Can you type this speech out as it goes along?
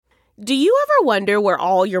Do you ever wonder where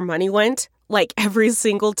all your money went? Like every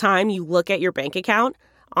single time you look at your bank account?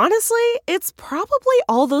 Honestly, it's probably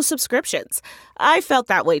all those subscriptions. I felt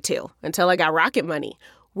that way too, until I got Rocket Money.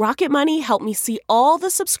 Rocket Money helped me see all the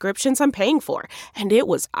subscriptions I'm paying for, and it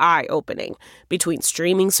was eye-opening. Between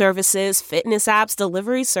streaming services, fitness apps,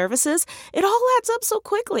 delivery services, it all adds up so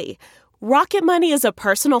quickly. Rocket Money is a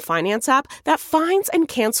personal finance app that finds and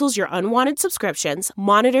cancels your unwanted subscriptions,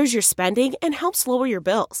 monitors your spending, and helps lower your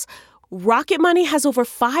bills. Rocket Money has over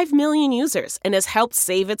 5 million users and has helped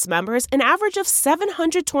save its members an average of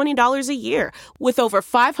 $720 a year, with over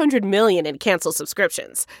 500 million in canceled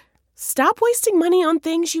subscriptions. Stop wasting money on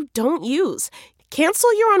things you don't use.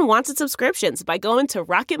 Cancel your unwanted subscriptions by going to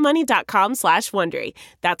rocketmoney.com/Wondery.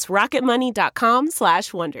 That's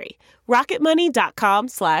rocketmoney.com/Wondery.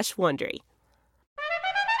 rocketmoney.com/Wondery.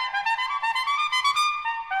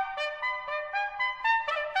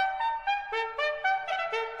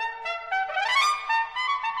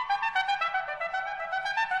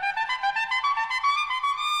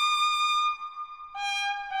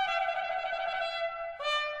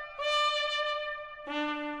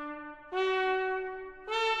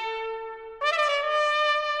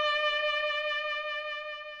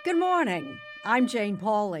 Good morning. I'm Jane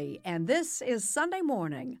Pauley, and this is Sunday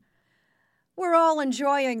Morning. We're all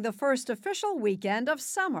enjoying the first official weekend of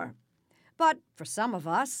summer. But for some of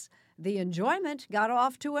us, the enjoyment got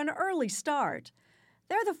off to an early start.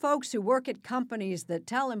 They're the folks who work at companies that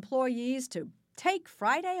tell employees to take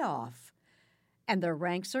Friday off. And their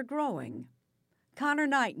ranks are growing. Connor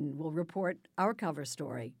Knighton will report our cover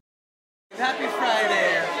story. Happy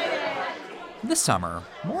Friday! This summer,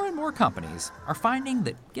 more and more companies are finding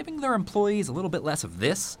that giving their employees a little bit less of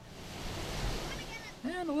this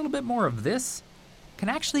and a little bit more of this can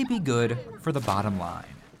actually be good for the bottom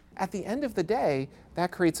line. At the end of the day,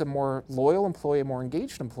 that creates a more loyal employee, a more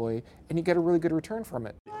engaged employee, and you get a really good return from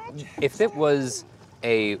it. If it was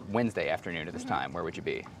a Wednesday afternoon at this time, where would you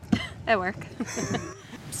be? At work.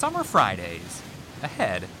 Summer Fridays,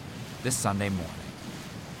 ahead this Sunday morning.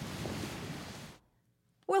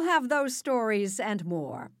 We'll have those stories and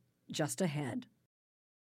more just ahead.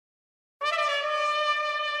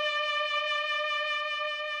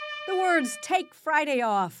 The words "take Friday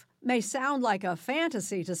off" may sound like a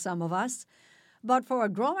fantasy to some of us, but for a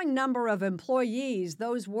growing number of employees,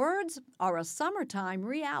 those words are a summertime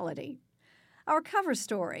reality. Our cover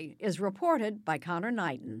story is reported by Connor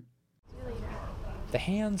Knighton. The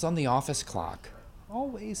hands on the office clock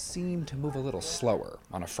always seem to move a little slower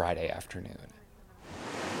on a Friday afternoon,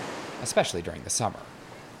 especially during the summer.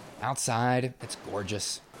 Outside, it's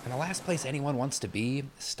gorgeous, and the last place anyone wants to be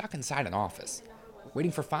is stuck inside an office,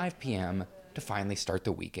 waiting for 5 p.m. to finally start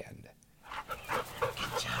the weekend.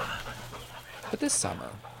 But this summer,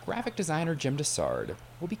 graphic designer Jim Dessard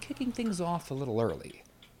will be kicking things off a little early.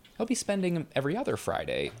 He'll be spending every other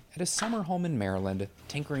Friday at his summer home in Maryland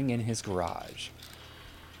tinkering in his garage,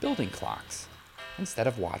 building clocks instead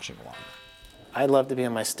of watching one. I'd love to be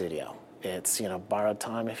in my studio. It's, borrowed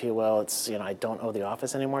time, if you will. It's, I don't owe the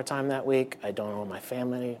office any more time that week. I don't owe my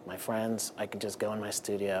family, my friends. I can just go in my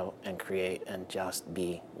studio and create and just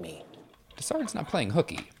be me. Dessard's not playing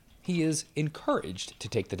hooky. He is encouraged to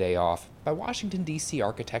take the day off by Washington, D.C.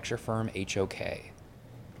 architecture firm HOK.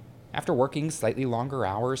 After working slightly longer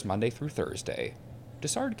hours Monday through Thursday,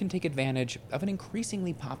 Dessard can take advantage of an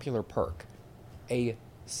increasingly popular perk, a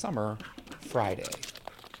Summer Friday.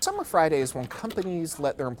 Summer Friday is when companies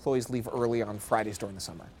let their employees leave early on Fridays during the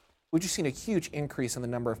summer. We've just seen a huge increase in the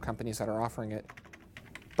number of companies that are offering it.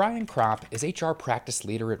 Brian Kropp is HR practice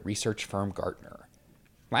leader at research firm Gartner.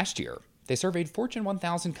 Last year, they surveyed Fortune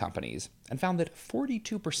 1000 companies and found that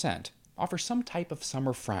 42% offer some type of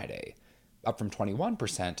Summer Friday, up from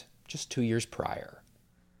 21% just 2 years prior.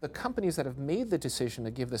 The companies that have made the decision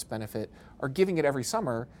to give this benefit are giving it every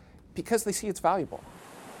summer because they see it's valuable.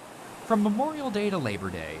 From Memorial Day to Labor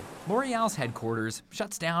Day, L'Oreal's headquarters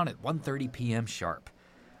shuts down at 1:30 p.m. sharp.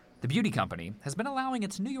 The beauty company has been allowing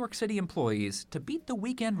its New York City employees to beat the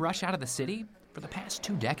weekend rush out of the city for the past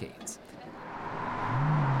 2 decades.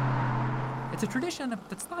 It's a tradition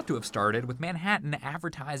that's thought to have started with Manhattan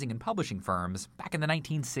advertising and publishing firms back in the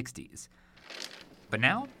 1960s. But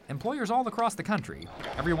now, employers all across the country,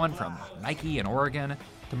 everyone from Nike in Oregon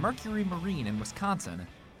to Mercury Marine in Wisconsin,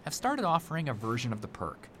 have started offering a version of the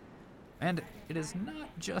perk. And it is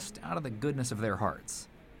not just out of the goodness of their hearts.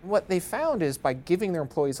 What they found is by giving their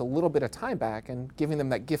employees a little bit of time back and giving them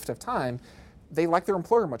that gift of time, they like their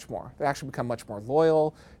employer much more. They actually become much more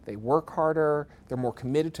loyal, they work harder, they're more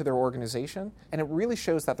committed to their organization, and it really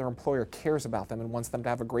shows that their employer cares about them and wants them to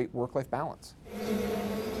have a great work-life balance.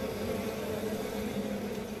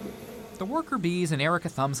 The worker bees in Erica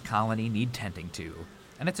Thumb's colony need tending to,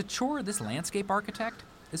 and it's a chore this landscape architect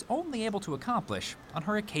is only able to accomplish on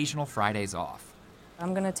her occasional Fridays off.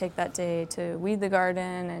 I'm going to take that day to weed the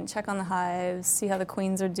garden and check on the hives, see how the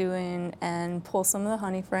queens are doing, and pull some of the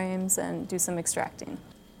honey frames and do some extracting.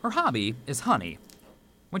 Her hobby is honey.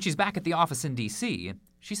 When she's back at the office in D.C.,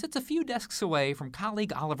 she sits a few desks away from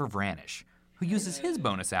colleague Oliver Vranish, who uses his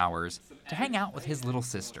bonus hours to hang out with his little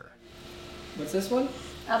sister. What's this one?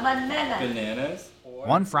 A banana. Bananas.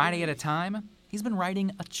 One Friday at a time, he's been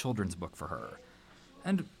writing a children's book for her.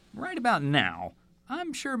 And right about now,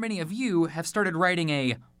 I'm sure many of you have started writing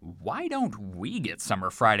a "Why don't we get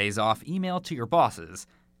summer Fridays off" email to your bosses,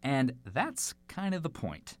 and that's kind of the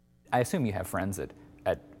point. I assume you have friends at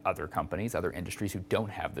other companies, other industries who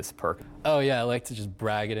don't have this perk. Oh yeah, I like to just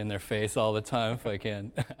brag it in their face all the time if I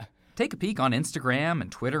can. Take a peek on Instagram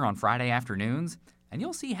and Twitter on Friday afternoons, and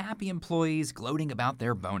you'll see happy employees gloating about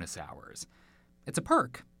their bonus hours. It's a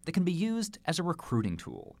perk that can be used as a recruiting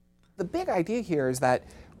tool. The big idea here is that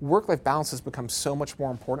work-life balance has become so much more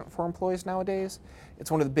important for employees nowadays. It's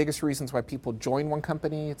one of the biggest reasons why people join one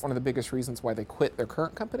company. It's one of the biggest reasons why they quit their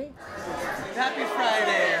current company. Happy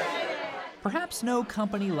Friday. Perhaps no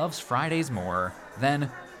company loves Fridays more than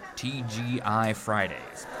TGI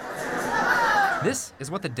Fridays. This is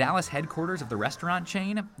what the Dallas headquarters of the restaurant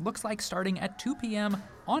chain looks like starting at 2 p.m.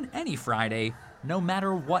 on any Friday, no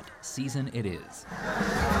matter what season it is.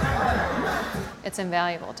 It's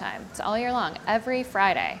invaluable time. It's all year long, every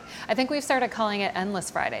Friday. I think we've started calling it Endless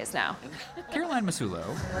Fridays now. Caroline Masulo,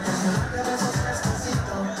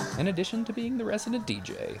 in addition to being the resident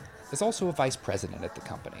DJ, is also a vice president at the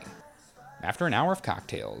company. After an hour of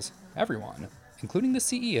cocktails, everyone, including the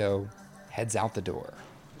CEO, heads out the door.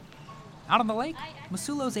 Out on the lake,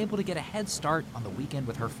 Masulo's able to get a head start on the weekend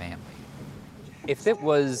with her family. If it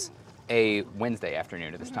was a Wednesday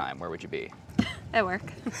afternoon at this time, where would you be? At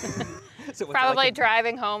work. So what's Probably it like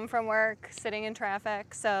driving home from work, sitting in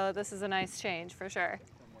traffic, so this is a nice change for sure.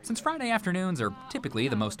 Since Friday afternoons are typically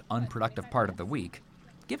the most unproductive part of the week,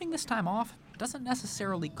 giving this time off doesn't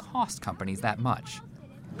necessarily cost companies that much.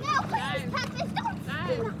 But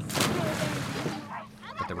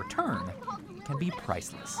the return can be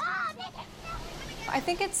priceless. I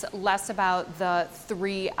think it's less about the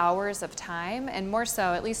 3 hours of time and more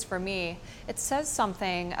so, at least for me, it says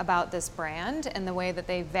something about this brand and the way that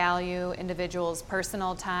they value individuals'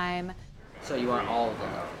 personal time. So you want all of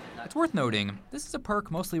them? It's worth noting, this is a perk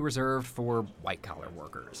mostly reserved for white-collar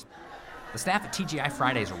workers. The staff at TGI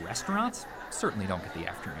Fridays restaurants certainly don't get the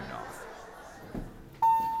afternoon off.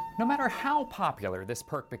 No matter how popular this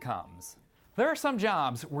perk becomes, there are some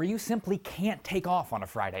jobs where you simply can't take off on a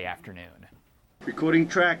Friday afternoon. Recording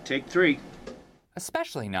track, take 3.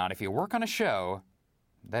 Especially not if you work on a show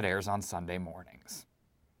that airs on Sunday mornings.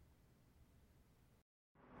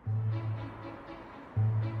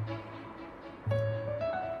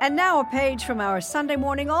 And now a page from our Sunday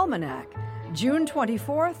Morning Almanac, June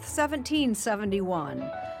 24th, 1771,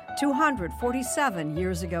 247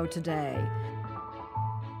 years ago today.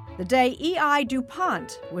 The day E.I.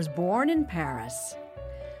 DuPont was born in Paris.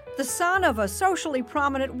 The son of a socially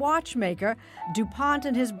prominent watchmaker, DuPont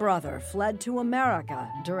and his brother fled to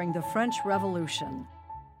America during the French Revolution.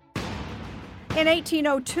 In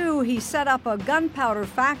 1802, he set up a gunpowder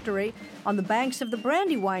factory on the banks of the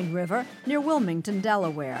Brandywine River near Wilmington,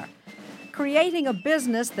 Delaware, creating a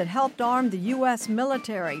business that helped arm the U.S.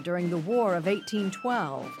 military during the War of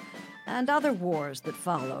 1812 and other wars that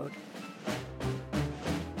followed.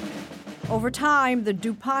 Over time, the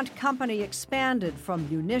DuPont company expanded from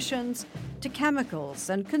munitions to chemicals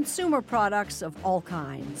and consumer products of all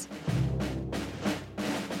kinds.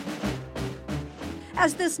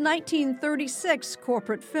 As this 1936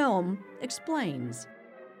 corporate film explains.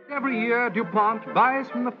 Every year, DuPont buys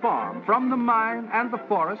from the farm, from the mine and the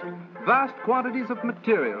forest, vast quantities of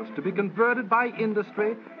materials to be converted by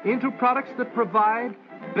industry into products that provide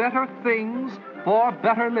better things for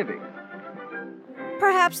better living.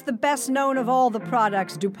 Perhaps the best known of all the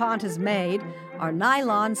products DuPont has made are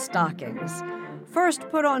nylon stockings. First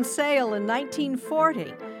put on sale in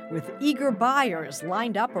 1940, with eager buyers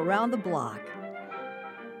lined up around the block.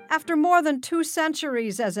 After more than 2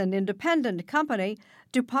 centuries as an independent company,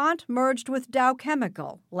 DuPont merged with Dow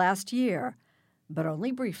Chemical last year, but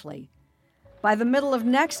only briefly. By the middle of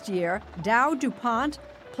next year, Dow DuPont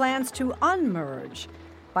plans to unmerge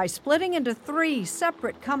by splitting into 3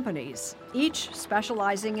 separate companies, each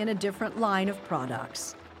specializing in a different line of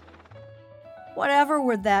products. Whatever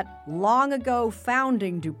would that long-ago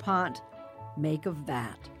founding DuPont make of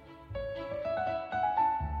that?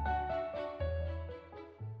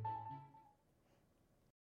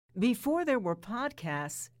 Before there were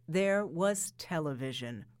podcasts, there was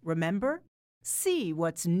television. Remember? See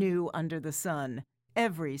what's new under the sun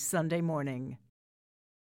every Sunday morning.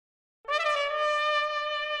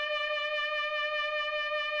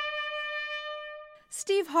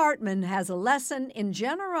 Steve Hartman has a lesson in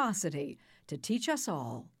generosity to teach us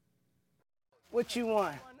all. What you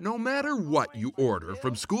want? No matter what you order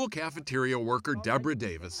from school cafeteria worker Deborah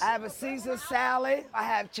Davis, I have a Caesar salad, I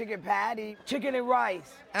have chicken patty, chicken and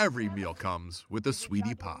rice. every meal comes with a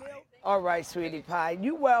sweetie pie. All right, sweetie pie,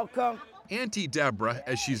 you welcome. Auntie Deborah,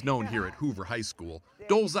 as she's known here at Hoover High School,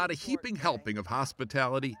 doles out a heaping helping of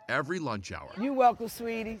hospitality every lunch hour. You welcome,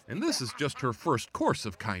 sweetie. And this is just her first course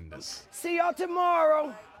of kindness. See y'all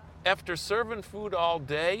tomorrow. After serving food all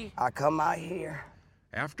day, I come out here.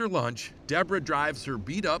 After lunch, Deborah drives her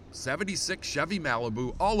beat-up 76 Chevy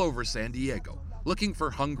Malibu all over San Diego, looking for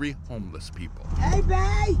hungry, homeless people. Hey,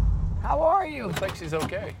 babe. How are you? looks like she's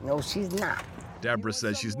okay. No, she's not. Deborah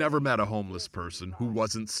says she's never met a homeless person who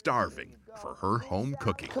wasn't starving for her home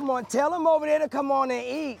cooking. Come on, tell him over there to come on and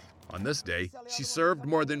eat. On this day, she served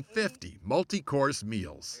more than 50 multi-course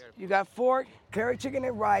meals. You got pork, curry chicken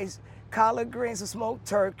and rice, collard greens and smoked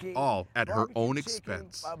turkey. All at her own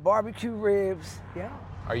expense. Barbecue ribs, yeah.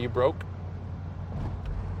 Are you broke?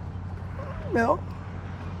 No.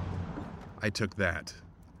 I took that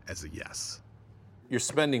as a yes. You're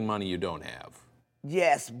spending money you don't have.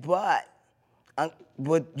 Yes, but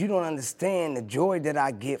you don't understand the joy that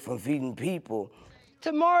I get from feeding people.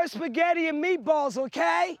 Tomorrow's spaghetti and meatballs,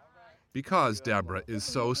 okay? Because Deborah is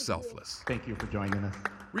so selfless. Thank you for joining us.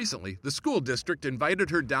 Recently, the school district invited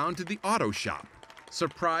her down to the auto shop,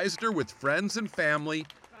 surprised her with friends and family,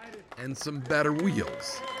 and some better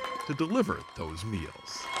wheels to deliver those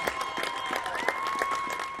meals.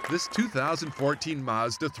 This 2014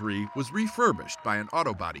 Mazda 3 was refurbished by an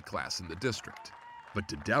auto body class in the district. But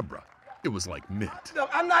to Deborah, it was like mint. Look,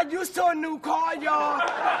 I'm not used to a new car,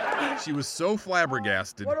 y'all. She was so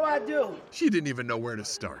flabbergasted, What do I do? she didn't even know where to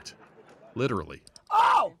start. Literally.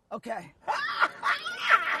 Oh, okay.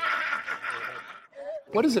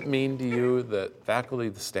 What does it mean to you that faculty,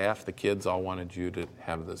 the staff, the kids all wanted you to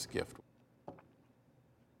have this gift?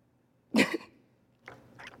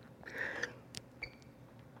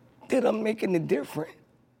 That I'm making a difference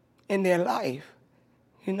in their life,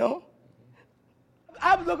 you know?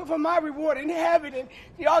 I was looking for my reward in heaven, and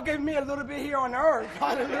y'all gave me a little bit here on earth.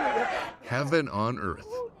 Hallelujah. Heaven on earth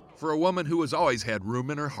for a woman who has always had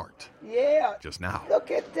room in her heart. Yeah. Just now.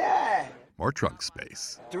 Look at that. More trunk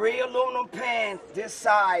space. 3 aluminum pans this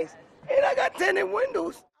size, and I got tinted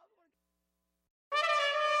windows.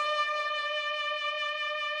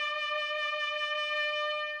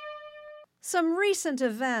 Some recent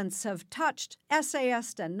events have touched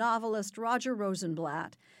essayist and novelist Roger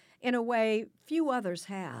Rosenblatt in a way few others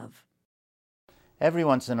have. Every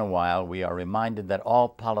once in a while, we are reminded that all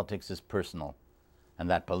politics is personal, and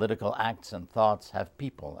that political acts and thoughts have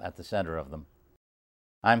people at the center of them.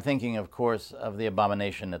 I'm thinking, of course, of the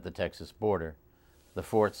abomination at the Texas border, the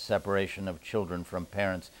forced separation of children from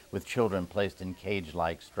parents with children placed in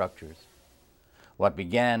cage-like structures. What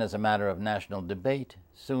began as a matter of national debate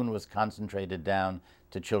soon was concentrated down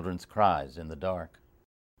to children's cries in the dark.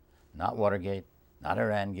 Not Watergate, not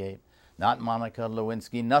Irangate, not Monica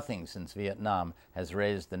Lewinsky, nothing since Vietnam has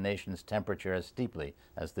raised the nation's temperature as steeply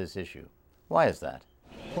as this issue. Why is that?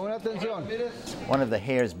 One of the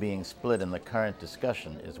hairs being split in the current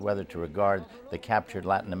discussion is whether to regard the captured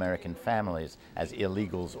Latin American families as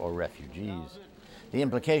illegals or refugees. The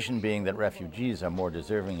implication being that refugees are more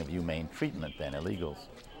deserving of humane treatment than illegals.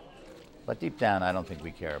 But deep down, I don't think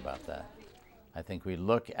we care about that. I think we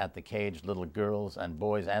look at the caged little girls and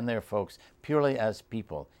boys and their folks purely as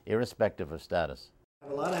people, irrespective of status.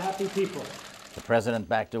 A lot of happy people. The president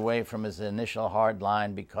backed away from his initial hard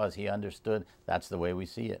line because he understood that's the way we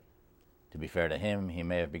see it. To be fair to him, he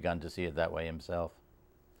may have begun to see it that way himself.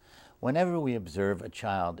 Whenever we observe a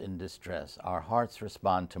child in distress, our hearts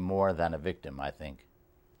respond to more than a victim, I think.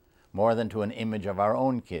 More than to an image of our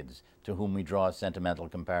own kids to whom we draw sentimental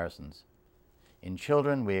comparisons. In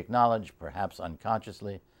children, we acknowledge, perhaps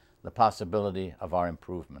unconsciously, the possibility of our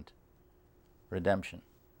improvement. Redemption.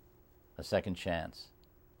 A second chance.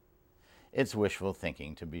 It's wishful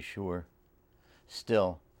thinking, to be sure.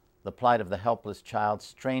 Still, the plight of the helpless child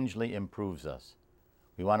strangely improves us.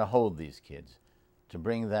 We want to hold these kids, to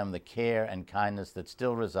bring them the care and kindness that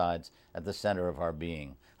still resides at the center of our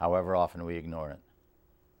being, however often we ignore it.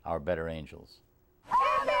 Our better angels.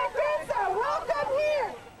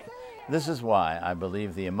 This is why I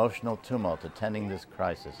believe the emotional tumult attending this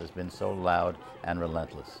crisis has been so loud and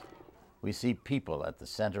relentless. We see people at the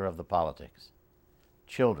center of the politics.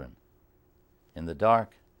 children. In the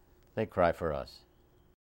dark, they cry for us.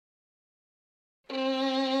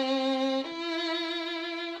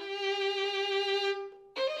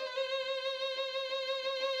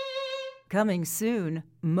 Coming soon,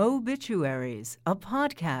 Mobituaries, a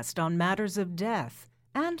podcast on matters of death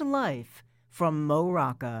and life from Mo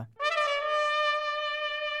Rocca.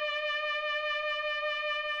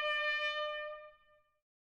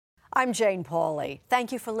 I'm Jane Pauley.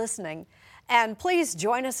 Thank you for listening. And please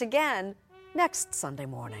join us again next Sunday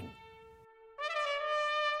morning.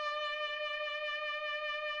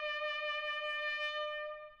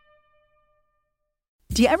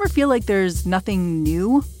 Do you ever feel like there's nothing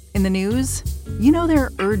new in the news? You know there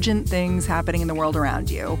are urgent things happening in the world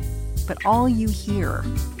around you, but all you hear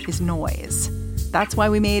is noise. That's why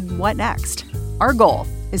we made What Next? Our goal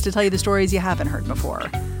is to tell you the stories you haven't heard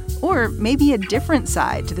before. Or maybe a different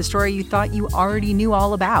side to the story you thought you already knew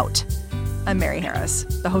all about. I'm Mary Harris,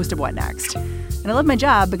 the host of What Next? And I love my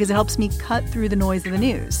job because it helps me cut through the noise of the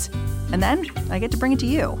news. And then I get to bring it to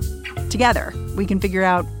you. Together, we can figure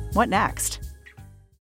out what next.